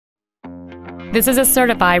This is a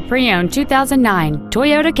certified pre-owned 2009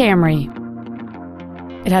 Toyota Camry.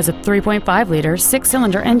 It has a 3.5-liter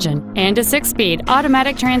six-cylinder engine and a 6-speed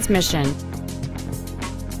automatic transmission.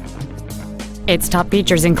 Its top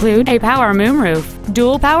features include a power moonroof,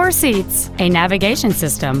 dual power seats, a navigation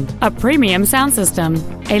system, a premium sound system,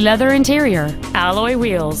 a leather interior, alloy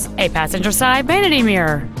wheels, a passenger side vanity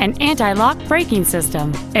mirror, an anti-lock braking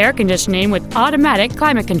system, air conditioning with automatic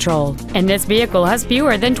climate control, and this vehicle has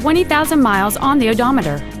fewer than 20,000 miles on the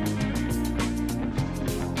odometer.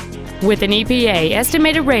 With an EPA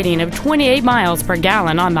estimated rating of 28 miles per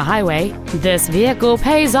gallon on the highway, this vehicle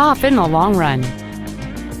pays off in the long run.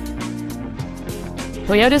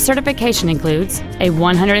 Toyota's certification includes a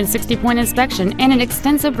 160-point inspection and an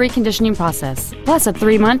extensive reconditioning process, plus a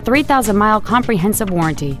 3-month, 3,000-mile comprehensive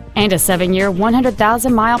warranty and a 7-year,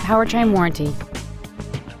 100,000-mile powertrain warranty.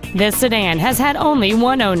 This sedan has had only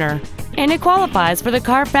one owner, and it qualifies for the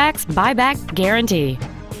Carfax buyback guarantee.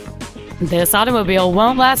 This automobile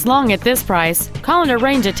won't last long at this price. Call and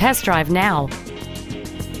arrange a test drive now.